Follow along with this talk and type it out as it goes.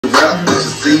rap, let your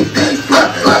CD fly.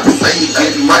 Say you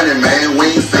getting money, man,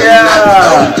 we ain't saying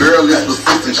nothing. Girl is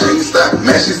persistent, she ain't stop.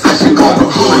 Man, she said she want a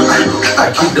hood nigga.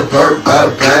 I keep the bird by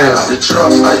the pound. The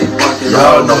trucks, how you fucking,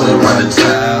 y'all know we run the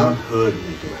town. Hood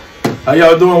nigga. How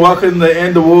y'all doing? Welcome to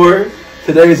End the War.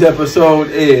 Today's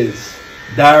episode is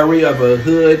Diary of a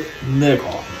Hood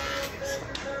Nigga.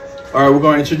 All right, we're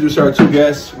going to introduce our two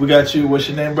guests. We got you. What's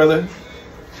your name, brother?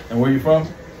 And where you from?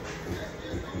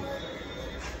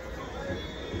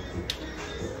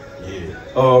 Yeah.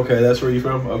 Oh, okay. That's where you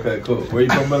from? Okay, cool. Where you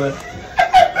from, brother?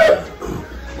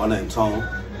 My name's Tone.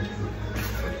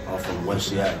 I'm from West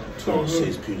Seattle,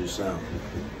 26 Puget Sound. You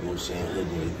know what I'm saying? Hood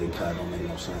nigga, they kind of don't make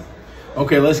no sense.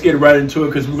 Okay, let's get right into it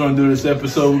because we're going to do this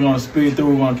episode. We're going to speed through.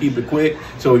 We're going to keep it quick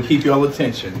so we keep y'all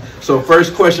attention. So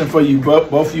first question for you,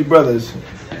 both of you brothers.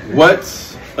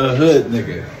 What's a hood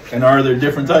nigga? And are there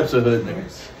different types of hood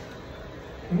niggas?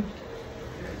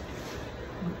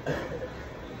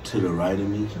 To the right of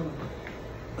me,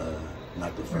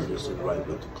 not the furthest to the right,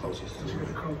 but the closest to the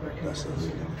right. That's a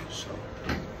hood nigga. So,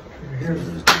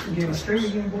 because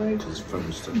furthest to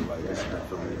the right is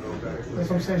definitely a hood nigga. That's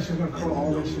what I'm saying. She's going to call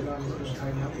all this shit out. She's going to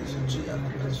tighten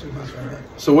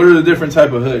up. So what are the different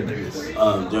type of hood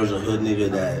niggas? There's a hood nigga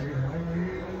that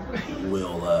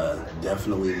will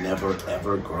definitely never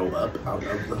ever grow up out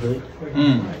of the hood.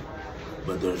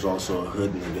 But there's also a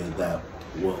hood nigga that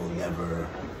will never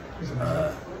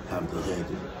have the hood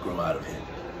grow out of him.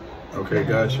 Okay,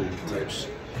 got you.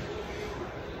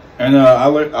 And I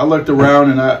looked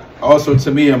around, and I also,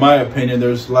 to me, in my opinion,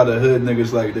 there's a lot of hood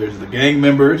niggas. Like there's the gang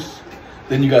members,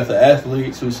 then you got the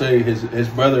athletes who say his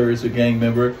brother is a gang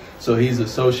member, so he's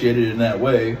associated in that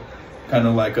way. Kind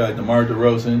of like DeMar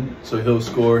DeRozan, so he'll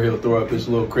score, he'll throw up his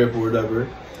little crib or whatever.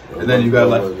 And then you got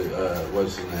like,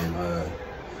 what's his name?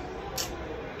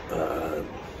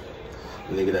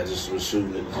 The nigga that just was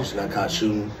shooting, just got caught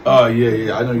shooting. Oh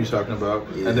yeah, I know you're talking about.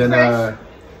 Yeah. And then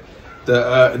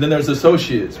and then there's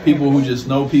associates, people who just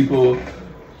know people.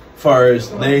 Far as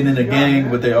they ain't in the gang,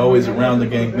 but they always around the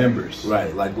gang members.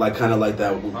 Right, like kind of like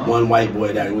that one white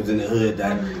boy that was in the hood.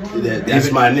 That's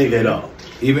even, my nigga though.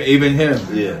 Even him.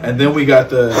 Yeah. And then we got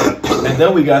the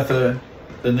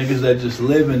niggas that just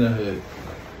live in the hood.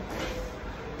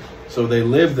 So they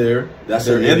live there. That's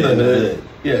they're in the hood.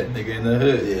 Yeah, nigga in the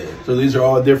hood. Yeah. So these are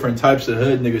all different types of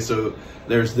hood niggas. So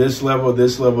there's this level,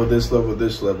 this level, this level,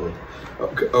 this level.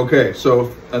 Okay.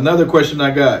 So another question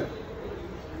I got.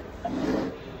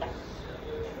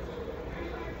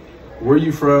 Where are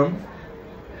you from?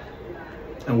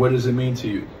 And what does it mean to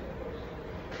you?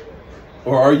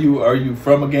 Or are you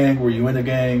from a gang? Were you in a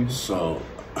gang? So,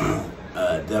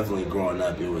 definitely growing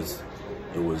up, it was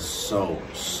so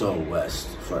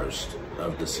west first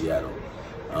of the Seattle,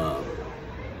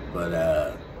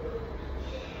 but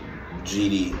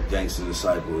GD Gangsta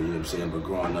Disciple, you know what I'm saying. But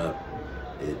growing up,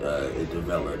 it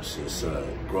develops. It's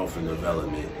growth and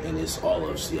development, and it's all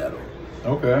of Seattle.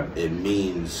 Okay. It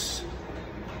means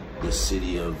the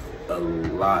city of a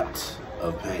lot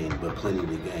of pain, but plenty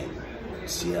to gain.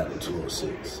 Seattle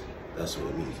 206. That's what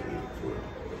it means to me. For real.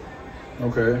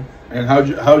 Okay. And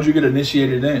how'd you get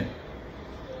initiated in?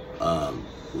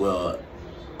 Well,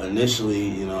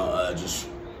 initially, just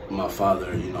my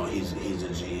father. He's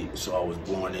a G, so I was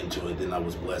born into it. Then I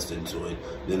was blessed into it.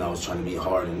 Then I was trying to be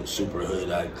hard in the super hood.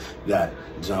 I got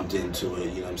jumped into it.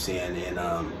 You know what I'm saying? And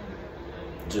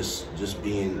just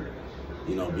being.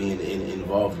 Being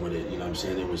involved with it, you know what I'm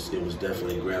saying? It was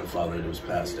definitely grandfather that was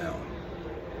passed down.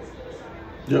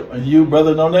 Yep. And you,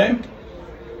 brother, no name?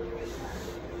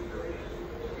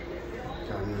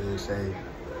 Got nothing to say.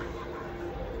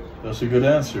 That's a good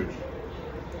answer.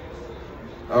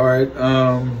 All right.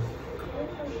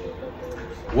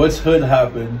 What's hood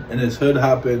hopping? And is hood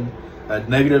hopping a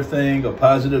negative thing, a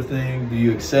positive thing? Do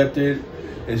you accept it?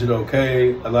 Is it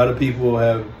okay? A lot of people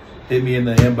have hit me in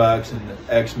the inbox and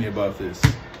asked me about this.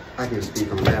 I can speak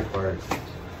on that part.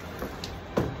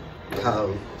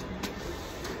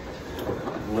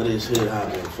 What is hood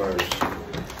hopping first?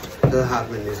 Hood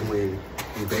hopping is when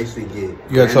you basically get.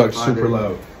 You gotta talk super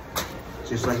loud.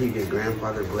 Just like you get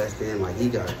grandfather blessed in, like he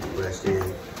got blessed in,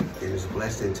 and it's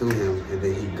blessed into him, and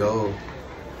then he go.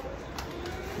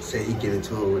 Say he get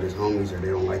into it with his homies, or they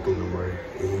don't like him no more,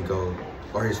 and he go,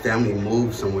 or his family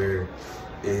moves somewhere.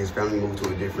 And his family moved to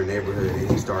a different neighborhood, and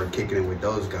he started kicking it with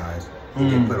those guys.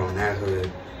 And get put on that hood,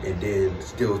 and then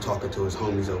still talking to his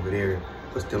homies over there,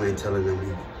 but still ain't telling them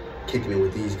he kicking it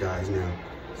with these guys now.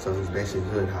 So he's basically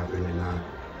hood hopping and not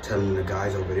telling the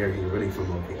guys over there he really from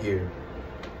over here.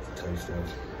 Type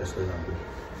stuff. That's hood hopping.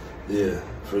 Yeah,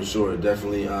 for sure.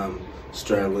 Definitely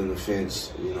straddling the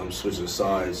fence. I'm switching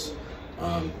sides,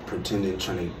 pretending,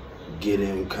 trying to get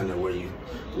in kind of where you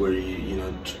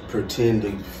pretend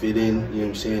to fit in, you know what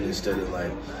I'm saying, instead of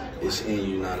like it's in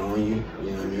you, not on you,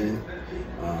 you know what I mean?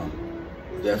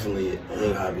 Definitely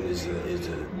hood hopping is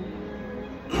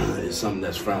something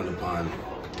that's frowned upon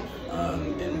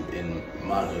in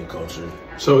my hood culture.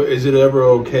 So is it ever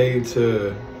okay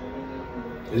to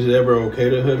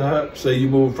hood hop? Say you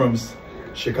move from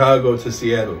Chicago to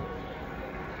Seattle.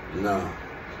 No.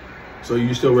 So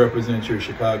you still represent your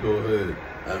Chicago hood?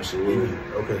 Absolutely.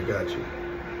 Okay, got you.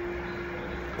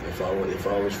 If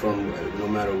I was from, no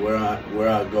matter where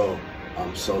I go,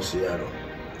 I'm so Seattle.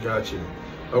 Got you.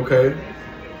 Okay.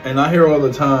 And I hear all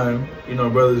the time, you know,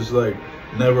 brothers like,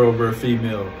 never over a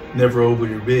female, never over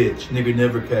your bitch, nigga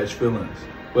never catch feelings.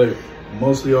 But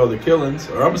mostly all the killings,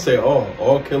 or I'm gonna say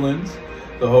all killings,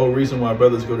 the whole reason why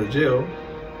brothers go to jail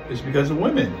is because of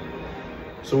women.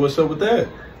 So what's up with that?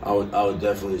 I would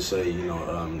definitely say, you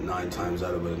know, 9 times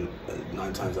out of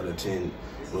 10,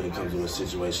 when it comes to a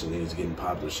situation niggas getting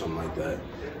popped or something like that,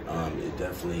 it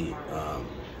definitely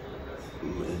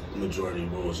majority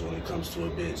rules when it comes to a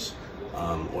bitch,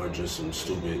 or just some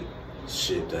stupid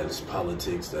shit that's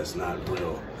politics that's not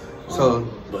real. So,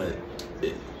 but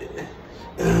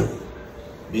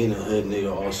being a hood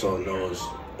nigga also knows,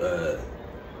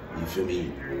 you feel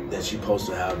me, that you're supposed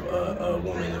to have a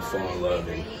woman and fall in love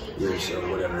and, you know, so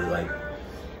whatever, like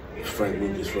Frank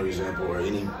Lucas, for example, or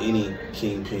any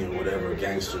kingpin, whatever,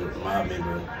 gangster, mob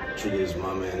member, treat his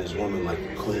mama and his woman like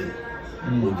a queen.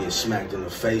 Would get smacked in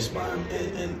the face by him,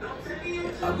 and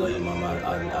I love you, mama,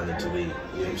 I need to leave. You know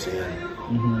what I'm saying?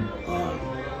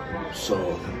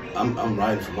 So I'm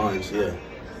riding for mine. Yeah,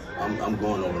 I'm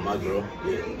going over my girl.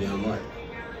 Yeah, I'm right.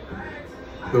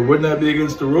 But wouldn't that be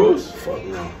against the rules? Fuck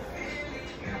no.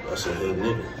 That's a hood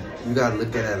nigga. you gotta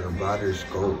look at it at a broader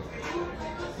scope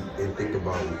and think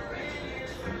about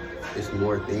there's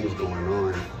more things going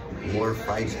on, more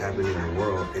fights happening in the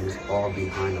world, and it's all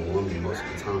behind a woman most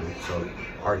of the time. So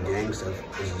our gang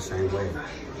stuff is the same way.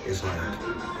 It's like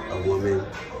a woman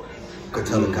could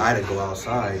tell a guy to go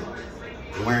outside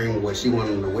wearing what she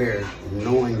wanted him to wear,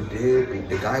 knowing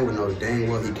the guy would know dang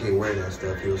well he can't wear that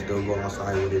stuff. He'll still go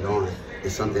outside with it on.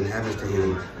 If something happens to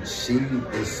him, she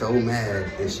is so mad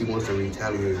and she wants to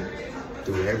retaliate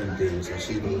through everything. So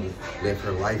she's gonna live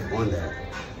her life on that,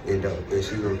 and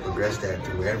she's gonna progress that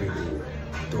through everything,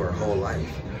 through her whole life.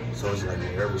 So it's like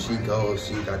wherever she goes,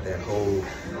 she got that whole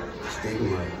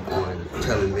stigma on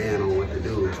telling man on what to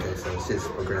do and stuff. So it just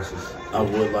progresses. I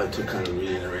would like to kind of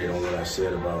reiterate on what I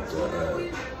said about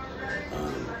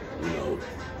you know,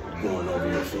 going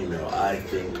over your female. I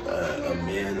think a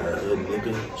man or a hood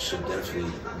nigga should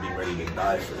definitely be ready to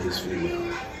die for his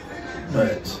female.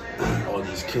 But all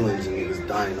these killings and niggas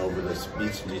dying over these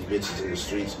bitches in the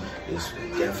streets is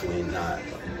definitely not.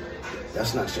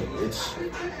 That's not your bitch.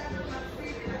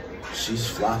 She's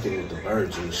flocking with the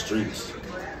birds in the streets,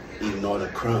 eating all the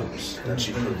crumbs that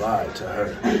you provide to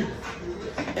her,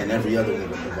 and every other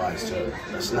nigga provides to her.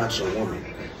 That's not your woman.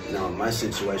 Now, in my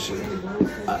situation,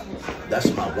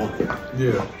 that's my woman.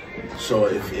 Yeah. So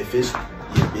if it's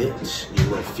your bitch, your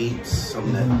little feet,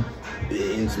 something that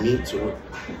it ends meet to it,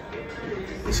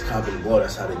 it's cop and blow.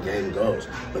 That's how the game goes.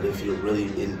 But if you're really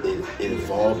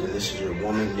involved and this is your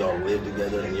woman, y'all live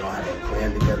together and y'all have a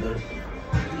plan together,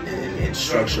 and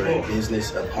structure a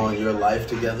business upon your life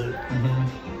together,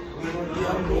 yeah,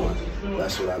 I'm going.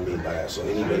 That's what I mean by that. So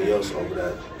anybody else over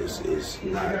that is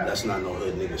not, that's not no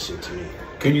hood nigga shit to me.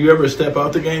 Can you ever step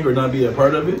out the gang or not be a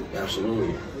part of it?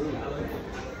 Absolutely.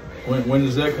 When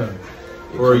does that come?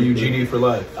 Or are you GD for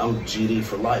life? I'm GD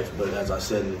for life, but as I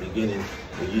said in the beginning,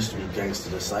 it used to be Gangsta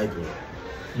Disciple.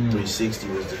 360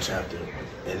 was the chapter,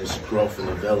 and it's growth and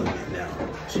development now.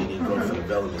 GD growth and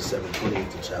development, 720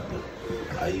 is the chapter.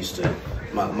 I used to,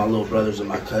 my little brothers and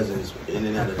my cousins in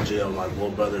and out of jail, my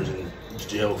little brothers in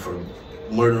jail for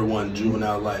murder, one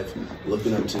juvenile life,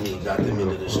 looking up to me, got them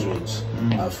into the streets.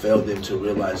 I failed them to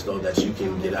realize though that you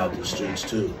can get out the streets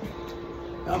too.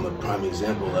 I'm a prime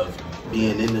example of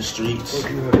being in the streets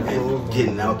and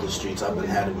getting out the streets. I've been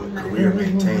having a career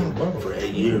maintained for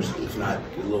 8 years, if not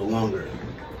a little longer.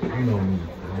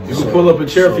 You can pull up a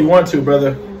chair if you want to,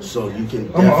 brother. So you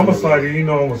can. I'm a slider. You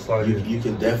know I'm a slider. You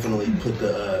can definitely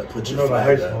put your the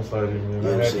flag high up. school slider. You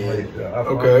know what I'm saying?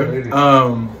 Okay.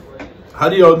 How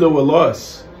do y'all deal with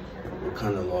loss? What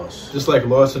kind of loss? Just like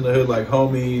loss in the hood, like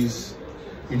homies.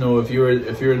 You know, if you're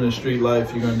in the street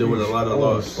life, you're gonna deal with a lot of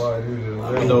loss.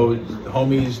 You know,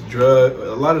 homies, drug,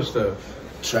 a lot of stuff.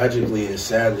 Tragically and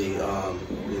sadly, you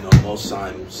know, most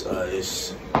times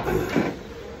it's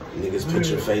niggas put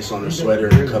your face on a sweater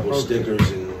and a couple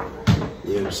stickers, and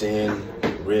you know what I'm saying.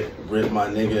 Rip my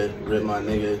nigga,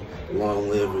 long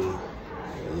live, and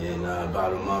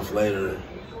about a month later,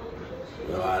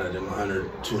 you know, out of them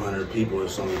 100, 200 people,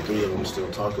 it's only 3 of them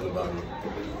still talking about him.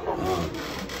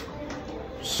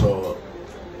 So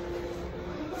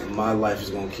my life is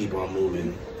gonna keep on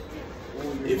moving.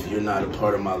 If you're not a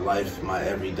part of my life, my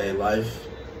everyday life,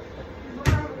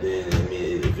 then I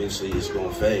mean, eventually it's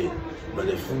gonna fade. But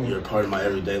if you're a part of my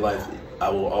everyday life, I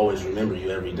will always remember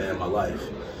you every day of my life.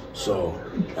 So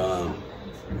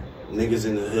niggas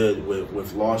in the hood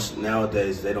with loss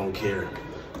nowadays, they don't care.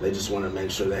 They just want to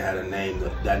make sure they had a name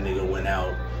that nigga went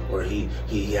out, or he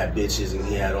had bitches and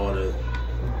he had all the.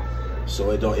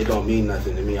 So it don't mean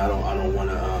nothing to me. I don't want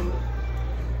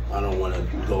to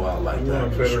go out like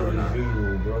that for sure.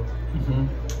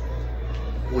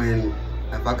 When,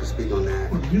 if I could speak on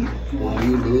that, when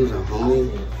you lose a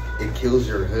homie, it kills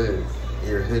your hood. And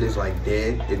your hood is like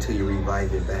dead until you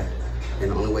revive it back.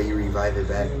 And the only way you revive it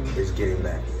back is getting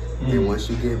back. And once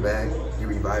you get back, you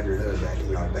revive your hood back and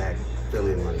you're back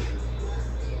feeling like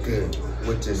good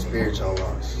with the spiritual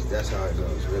loss. That's how it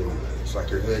goes, really. It's like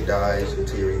your hood dies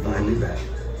until you revive it back.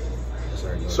 That's how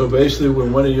it goes. So basically,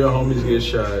 when one of your homies gets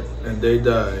shot and they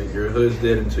die, your hood's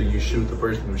dead until you shoot the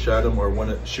person who shot them, or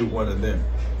shoot one of them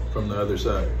from the other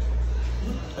side,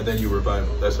 and then you revive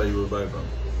them. That's how you revive them.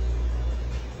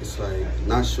 It's like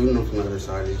not shooting them from the other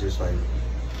side. It's just like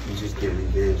you just get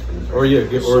revenge from the person. Or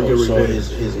get revenge.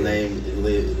 So his name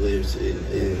lives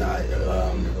in not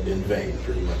in vain,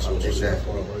 pretty much.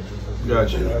 Exactly.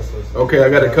 Gotcha. Okay, I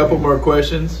got a couple more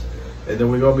questions, and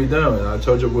then we're gonna be done. And I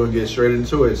told you we're gonna get straight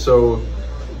into it. So,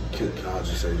 Can I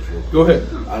just say this real quick? go ahead.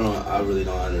 I really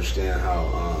don't understand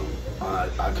how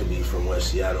I could be from West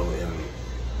Seattle and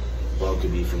bro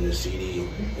could be from the CD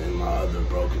and my other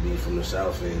bro could be from the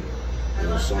South End. And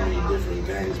there's so many different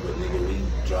gangs, but nigga, we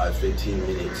drive 15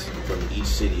 minutes from each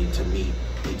city to meet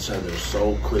each other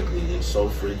so quickly and so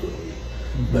frequently.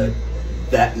 But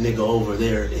that nigga over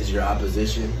there is your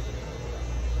opposition.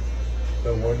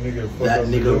 That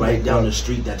nigga right down the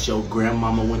street that your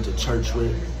grandmama went to church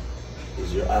with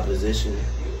is your opposition,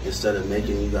 instead of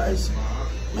making you guys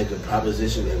make a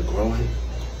proposition and growing.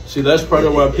 See, that's part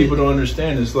of why people don't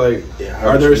understand. It's like, It are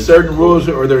hurts there me. certain rules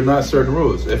or there not certain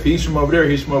rules? If he's from over there,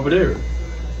 he's from over there.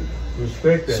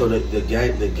 Respect that. So the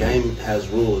game has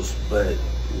rules, but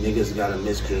niggas gotta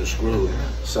misconstrue.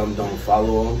 Some don't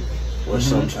follow them, or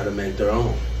some try to make their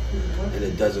own, and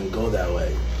it doesn't go that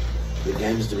way. The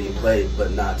game is to be played,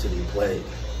 but not to be played.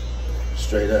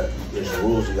 Straight up, there's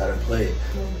rules, you gotta play it.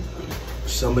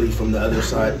 Somebody from the other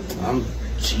side, I'm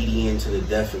GDing to the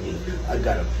death of me. I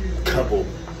got a couple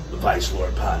Vice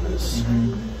Lord partners.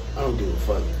 I don't give a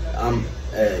fuck.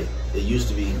 Hey, it used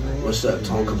to be, what's up,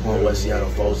 Tone Capone, West Seattle,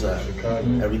 foes up.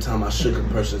 Every time I shook a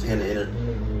person's hand to enter,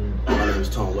 my name is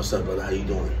Tone, what's up, brother, how you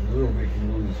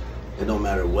doing? It don't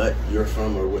matter what you're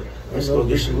from or what, let's go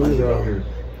get some money, bro.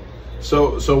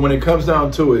 So when it comes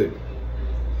down to it,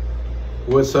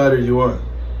 what side are you on?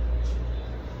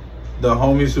 The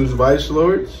homies who's Vice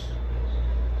Lords,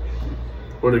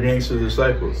 or the gangster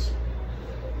disciples?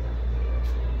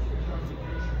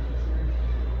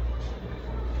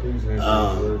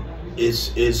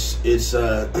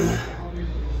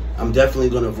 I'm definitely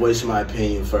gonna voice my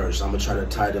opinion first. I'm gonna try to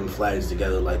tie them flags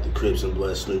together like the Crips and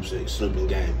Blood Snooping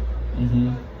game.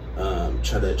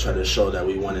 Try to show that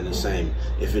we one and the same.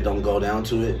 If it don't go down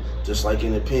to it, just like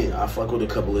in the pen, I fuck with a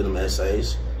couple of them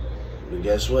essays. But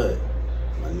guess what?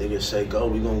 My niggas say go,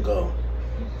 we gonna go.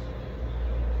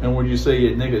 And when you say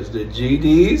your niggas, the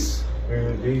GDs?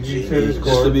 He said his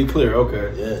Just to be clear,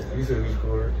 okay. Yeah. He said his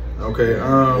court. Okay,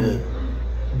 Yeah.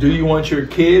 do you want your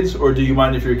kids, or do you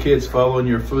mind if your kids follow in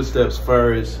your footsteps as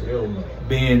far as Hell no.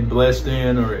 being blessed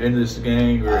in or in this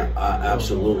gang? Or I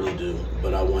absolutely do,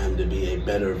 but I want him to be a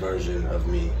better version of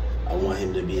me. I want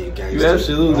him to be a gangster. you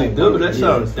absolutely do. That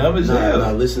sounds dumb as hell.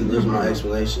 Nah, listen to my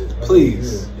explanation.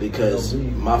 Please. Because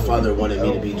my father wanted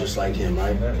me to be just like him,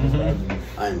 right?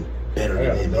 I'm better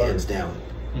than him, hands down.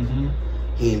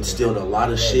 He instilled a lot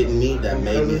of shit in me that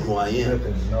made me who I am.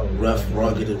 Rough,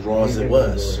 rugged, and raw as it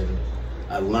was.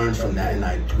 I learned from that, and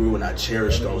I grew, and I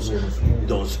cherished those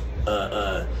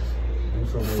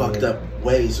fucked up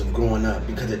ways of growing up,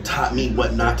 because it taught me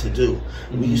what not to do.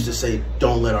 We used to say,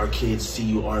 don't let our kids see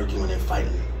you arguing and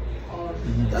fighting.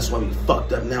 That's why we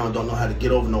fucked up now and don't know how to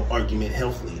get over no argument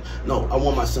healthily. No, I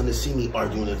want my son to see me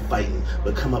arguing and fighting,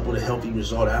 but come up with a healthy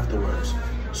result afterwards.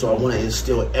 So I want to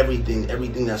instill everything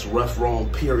that's rough, wrong,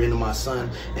 pure into my son,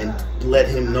 and let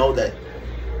him know that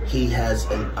he has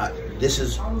this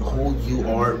is who you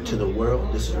are to the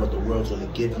world. This is what the world's gonna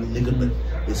give you, nigga, but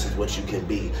this is what you can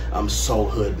be. I'm so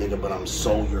hood, nigga, but I'm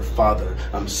so your father.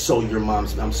 I'm so your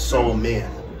mom's, I'm so a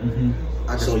man.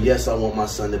 So yes, I want my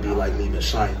son to be like me, but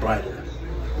shine brighter.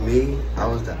 Me, I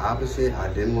was the opposite.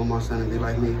 I didn't want my son to be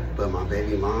like me, but my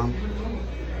baby mom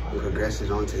progresses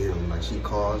onto him. Like, she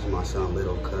calls my son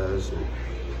little cuz and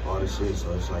all the shit.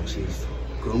 So it's like she's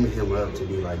grooming him up to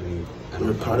be like me. And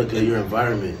You're a product of your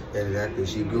environment. Exactly,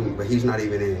 she groomed, but he's not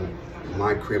even in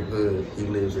my crib hood. He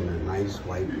lives in a nice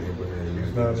white neighborhood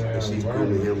and everything. And she's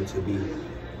grooming him to be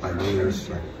like me. It's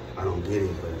like, I don't get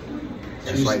it, but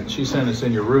it's like She's saying it's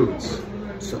in your roots.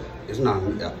 so it's not.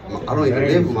 I don't even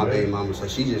live with my baby mama, so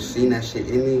she just seen that shit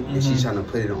in me, and she's trying to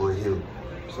put it on him.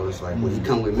 So it's like when he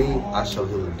come with me, I show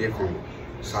him a different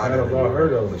side of the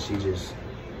world, but she just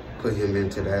put him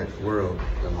into that world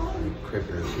of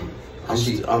cripping and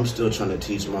shit. I'm still trying to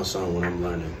teach my son what I'm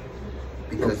learning.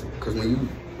 Because when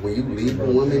you leave a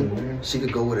woman, she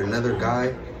could go with another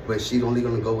guy, but she's only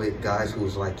gonna go with guys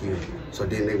who's like you. So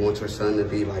then they want your son to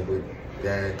be like with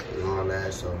dad and all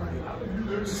that. So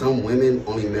like, some women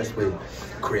only mess with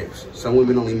Crips. Some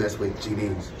women only mess with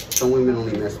GDs. Some women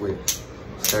only mess with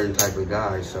certain type of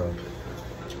guys.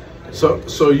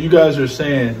 So you guys are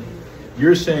saying,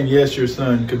 you're saying yes, your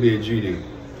son could be a GD.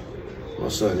 My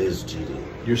son is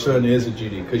GD. Your son is a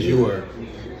GD because you are.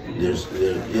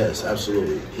 Yes,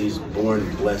 absolutely. He's born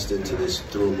blessed into this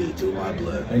through me, through my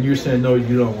blood. And you're saying no,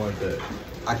 you don't want that.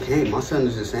 I can't. My son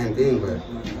is the same thing, but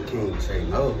I can't say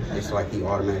no. It's like he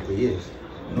automatically is.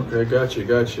 Okay,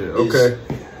 gotcha. Okay.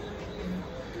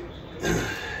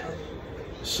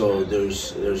 So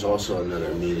there's also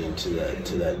another meaning to that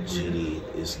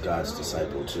GD is God's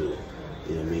disciple too.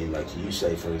 You know what I mean? Like you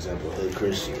say, for example, hood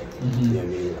Christian. You know what I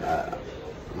mean?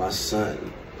 My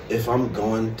son, if I'm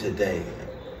going today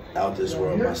out this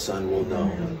world, my son will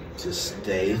know to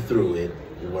stay through it,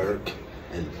 work,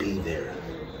 and be there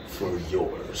for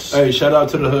yours. Hey, shout out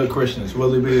to the hood Christians.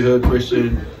 Willie B, hood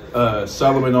Christian.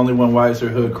 Solomon, only one wiser,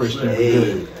 hood Christian.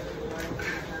 Hey.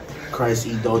 Christ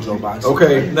eat dojo boxing.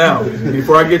 Okay, now,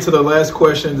 before I get to the last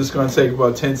question, this is going to take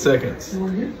about 10 seconds.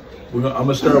 I'm going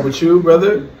to start with you,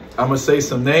 brother. I'm going to say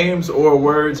some names or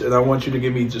words, and I want you to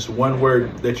give me just one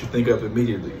word that you think of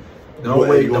immediately. Don't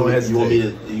wait, don't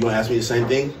hesitate. You want to ask me the same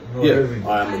thing? Yeah. All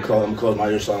right, I'm gonna close my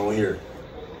ears so I don't hear.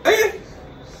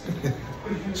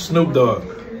 Snoop Dogg.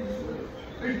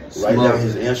 Write down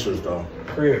his answers, though.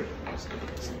 Crip.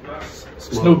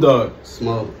 Snoop Dogg.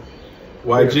 Smoke.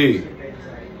 YG.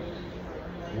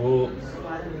 Wool.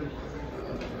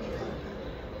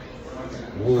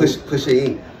 Push your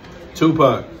ink.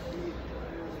 Tupac.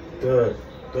 Thug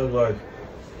Life.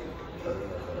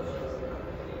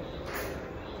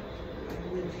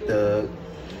 Thug.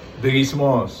 Biggie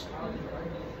Smalls.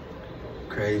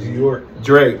 Crazy. New York.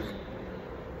 Drake.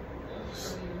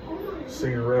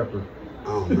 Singer rapper. I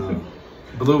don't know.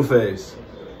 Blueface.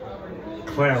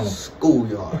 Clown.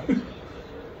 Schoolyard.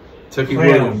 Tookie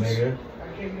Clown, Williams. nigga.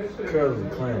 Cousin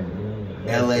Clown.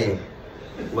 Man. LA.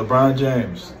 LeBron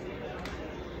James.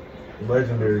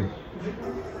 Legendary.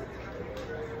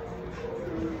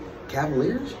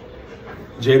 Cavaliers?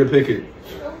 Jada Pickett.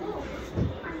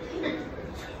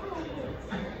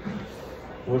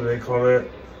 What do they call that?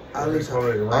 August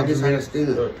Rangers?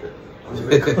 Agostina.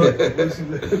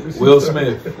 Will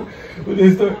Smith. What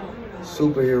they start?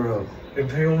 Superhero.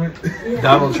 Entanglement.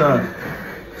 Donald Trump.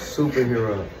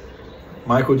 Superhero.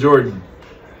 Michael Jordan.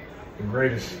 The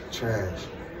greatest. Trash.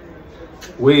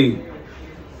 Weed.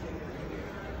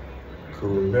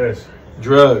 Cool. Best.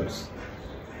 Drugs.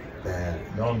 Bad.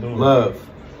 Don't do it. Love.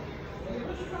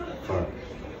 Fuck. Gotta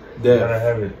Death.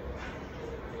 have it.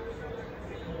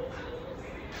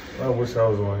 I wish I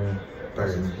was on here.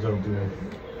 Don't do that.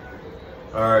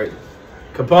 All right.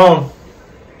 Capone.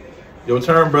 Your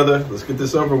turn, brother. Let's get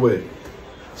this over with.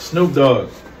 Snoop Dogg.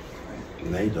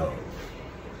 Nate Dogg.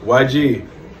 YG.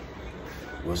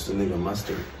 What's the nigga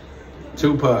mustard?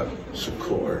 Tupac.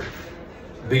 Shakur.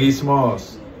 Biggie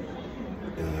Smalls.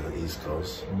 East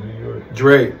Coast. New York.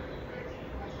 Drake.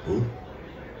 Who?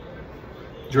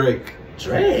 Drake.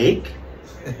 Drake.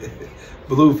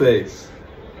 Blueface.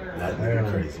 That nigga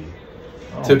crazy.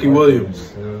 Tookie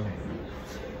Williams.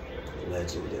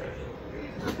 Legendary.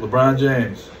 LeBron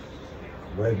James.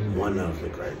 Legendary. One of the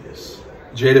greatest.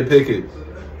 Jada Pickett.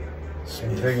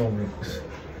 Smith. Entanglement.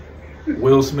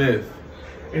 Will Smith.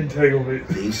 Entanglement.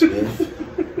 D. Smith.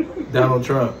 Donald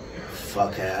Trump.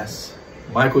 Fuck ass.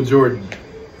 Michael Jordan.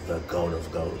 The goat of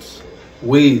goats.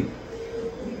 Weed.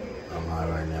 I'm high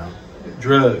right now.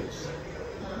 Drugs.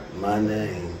 My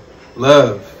name.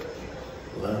 Love.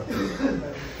 Love.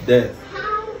 Death.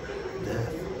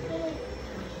 Death.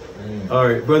 All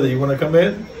right, brother, you want to come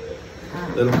in?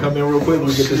 Let him come in real quick.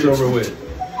 We'll get this over with.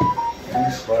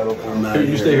 I'm out Here, of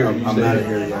you here. stay here. I'm You out stay of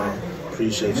here. here, y'all.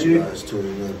 Appreciate you guys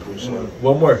tuning in. Appreciate it.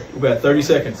 One more. We got 30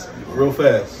 seconds. Real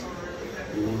fast.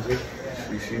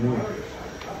 She knew.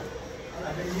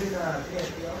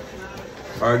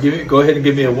 All right, go ahead and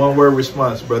give me a one-word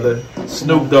response, brother.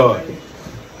 Snoop Dogg.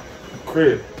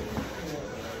 Crib.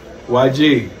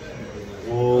 YG.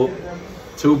 Well,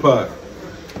 Tupac.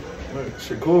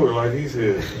 Shakur, like he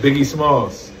said. Biggie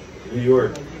Smalls. New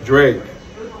York. Drake.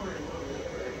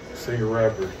 Singer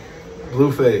rapper.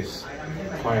 Blueface.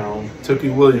 Clown.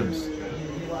 Tookie Williams.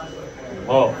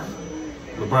 Oh.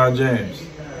 LeBron James.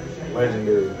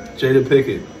 Legendary. Jada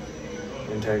Pinkett.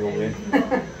 Entanglement.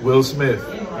 Will Smith.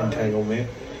 Entanglement.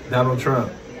 Donald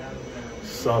Trump.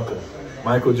 Sucker.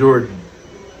 Michael Jordan.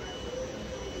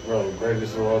 Bro,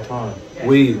 greatest of all time.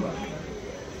 Weed.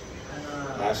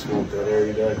 I smoke that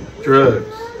every day.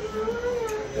 Drugs.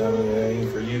 I mean, that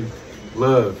ain't for you.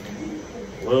 Love.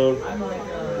 Love.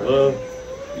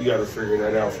 You gotta figure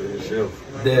that out for yourself.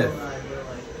 Death.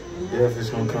 Death is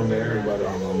gonna come to everybody.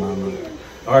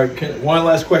 All right, one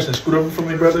last question. Scoot over for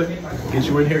me, brother. Get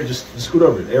you in here. Just scoot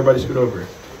over. Everybody scoot over.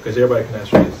 Because everybody can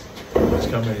answer this. Just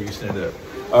come in and you can stand up.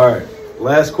 All right,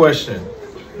 last question.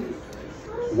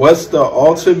 What's the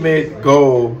ultimate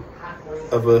goal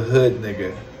of a hood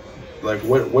nigga? Like,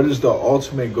 what is the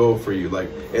ultimate goal for you?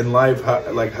 Like, in life,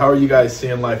 how are you guys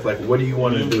seeing life? Like, what do you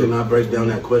want to do? Can I break down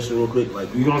that question real quick?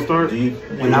 Like, You gonna start? are you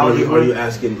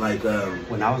asking like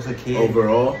When I was a kid,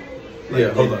 overall? Like,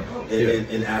 Yeah, hold on.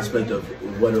 In aspect of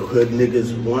what a hood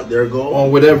niggas want their goal,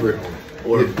 On whatever.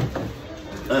 or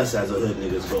us as a hood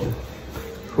niggas goal.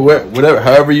 Whatever,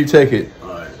 however you take it.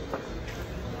 All right.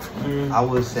 I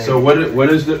would say. So what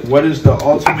is the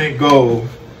ultimate goal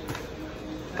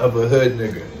of a hood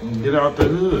nigga? Get out the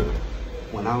hood.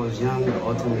 When I was young, the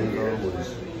ultimate goal was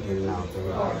getting out the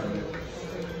hood.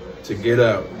 To get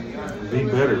out. Be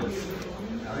better.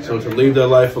 So to leave that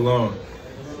life alone.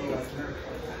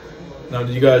 Now,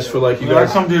 do you guys feel like you I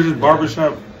guys? come to this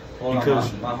barbershop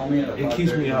because it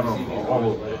keeps me out of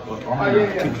all of it. I'm gonna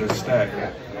keep it a stack.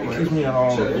 It keeps me out of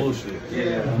all the bullshit. You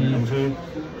know what I'm saying?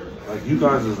 Like, you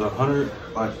guys is 100.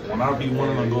 Like, when I be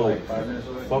wanting to go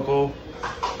fuck off,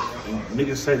 and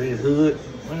niggas say they hood,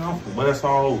 but that's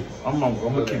all. I'm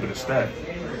gonna keep it a stack.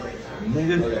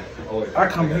 Nigga, I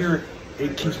come here,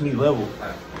 it keeps me level.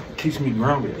 It keeps me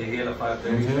grounded. You know what I'm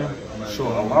saying? So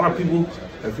a lot of people,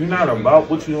 if you're not about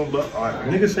what you're about, like,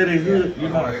 niggas say they hood, you're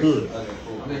not hood.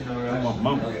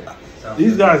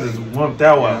 These guys is one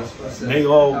thou out. They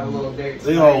all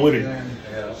with it.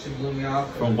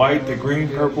 From white to green,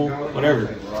 purple,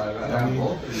 whatever. I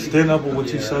mean, stand up with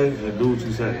what you say and do what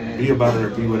you say. Be about it or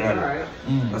be without it.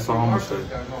 That's all I'm gonna say.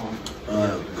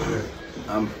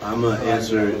 I'm gonna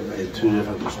answer in two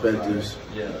different perspectives.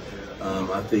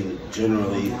 I think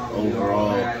generally,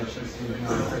 overall,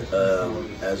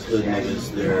 as hood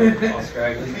niggas, their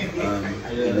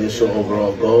initial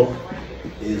overall goal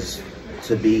is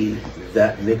to be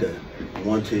that nigga,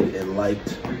 wanted and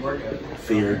liked,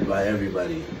 feared by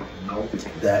everybody.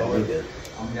 That nigga.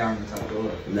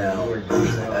 Now,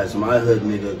 as my hood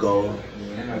nigga goal,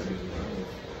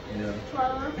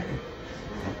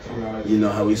 you know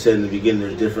how we said in the beginning,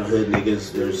 there's different hood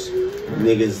niggas. There's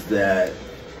niggas that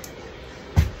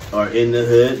are in the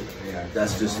hood.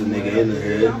 That's just the nigga in the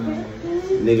hood.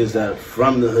 Niggas that are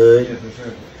from the hood.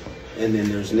 And then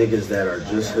there's niggas that are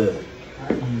just hood.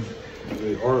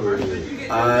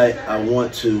 I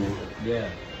want to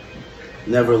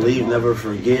never leave, never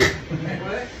forget,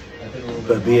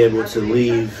 but be able to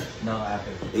leave,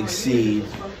 exceed,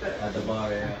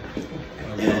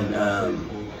 and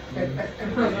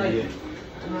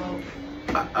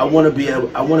I want to be a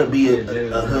hood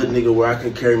nigga where I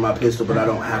can carry my pistol, but I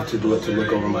don't have to do it to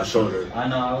look over my shoulder. I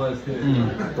know, I was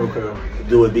too. Okay.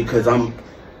 Do it because I'm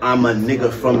a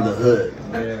nigga from the hood.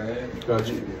 Got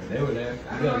you. They were there.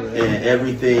 And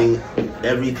everything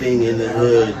in the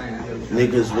hood,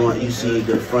 niggas want. You see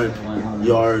the front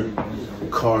yard,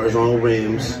 cars on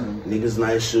rims, niggas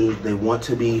nice shoes. They want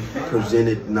to be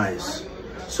presented nice,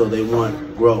 so they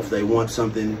want growth. They want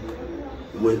something,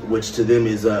 which to them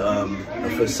is a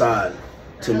facade.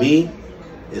 To me,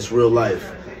 it's real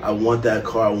life. I want that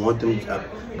car. I want them,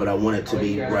 but I want it to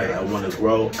be right. I want to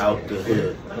grow out the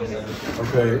hood.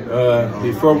 Okay.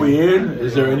 Before we end,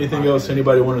 is there anything else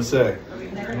anybody want to say?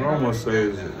 What I'm gonna say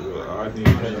is, I need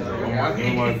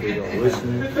in life they don't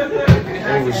listen,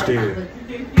 oversteer.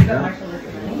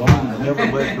 Don't never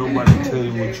let nobody tell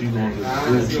you what you gonna do.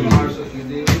 You know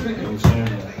what I'm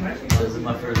saying?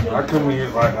 I come here,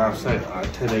 like I said,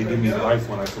 they give me life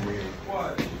when I come here.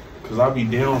 Cause I be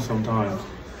down sometimes.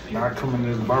 And I come in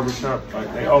this barbershop,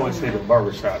 like they always say the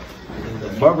barbershop. The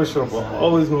barbershop are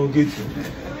always gonna get you.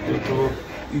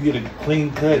 You get a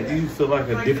clean cut, you feel like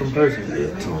a different person.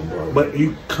 But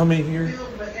you come in here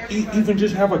even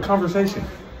just have a conversation.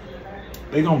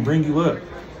 They gonna bring you up.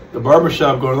 The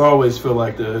barbershop gonna always feel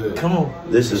like the hood. Come on.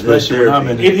 This is hood Especially when I'm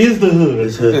therapy. in It is the hood.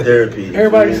 It's hood therapy.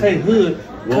 Everybody say hood.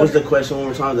 What was the question one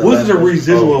more time? What is the last question?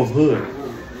 residual Oh. of hood?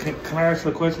 Can I ask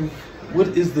the question? What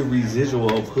is the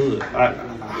residual of hood?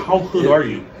 How hood are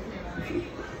you?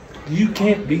 You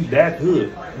can't be that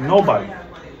hood. Nobody.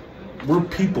 We're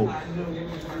people.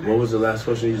 What was the last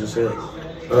question you just said?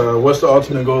 What's the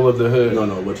ultimate goal of the hood? No,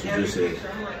 what you just said.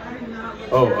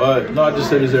 Oh, no, I just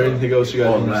said, is there anything else you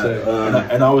guys want to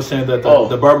say? And I was saying that Oh.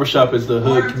 the barbershop is the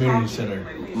hood community center.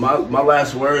 My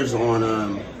last words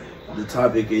on the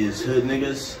topic is hood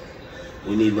niggas.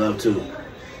 We need love too.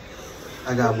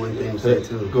 I got one thing to say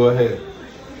too. Go ahead.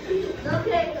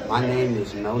 My name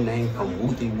is No Name from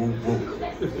Wooty Woo Woo.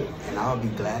 And I'll be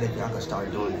glad if y'all can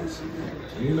start doing this.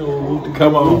 You know,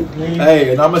 Come on.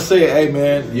 Hey, and I'm going to say, hey,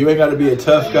 man, you ain't got to be a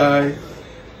tough guy.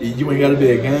 You ain't got to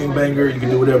be a gangbanger. You can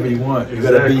do whatever you want. You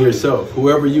got to be yourself.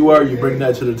 Whoever you are, you bring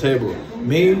that to the table.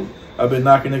 Me, I've been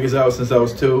knocking niggas out since I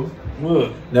was 2.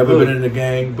 Never been in the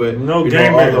gang, but No you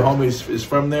gang know, all the banger. homies is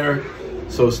from there.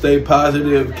 So stay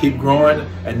positive, keep growing,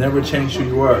 and never change who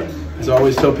you are. As I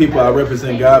always tell people, I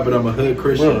represent God, but I'm a hood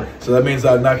Christian. Look. So that means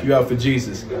I'll knock you out for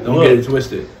Jesus. Don't Look. get it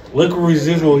twisted. Look what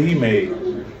residual he made.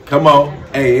 Come on.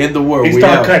 Hey, in the world. He we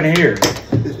started out. cutting hair.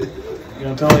 You know what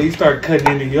I'm telling you? He started cutting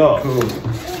into y'all.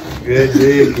 Good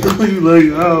dig. You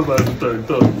like, I was about to start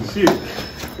talking shit.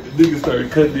 The nigga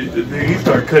started cutting it. Then he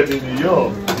started cutting into y'all.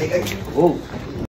 Hey, Whoa.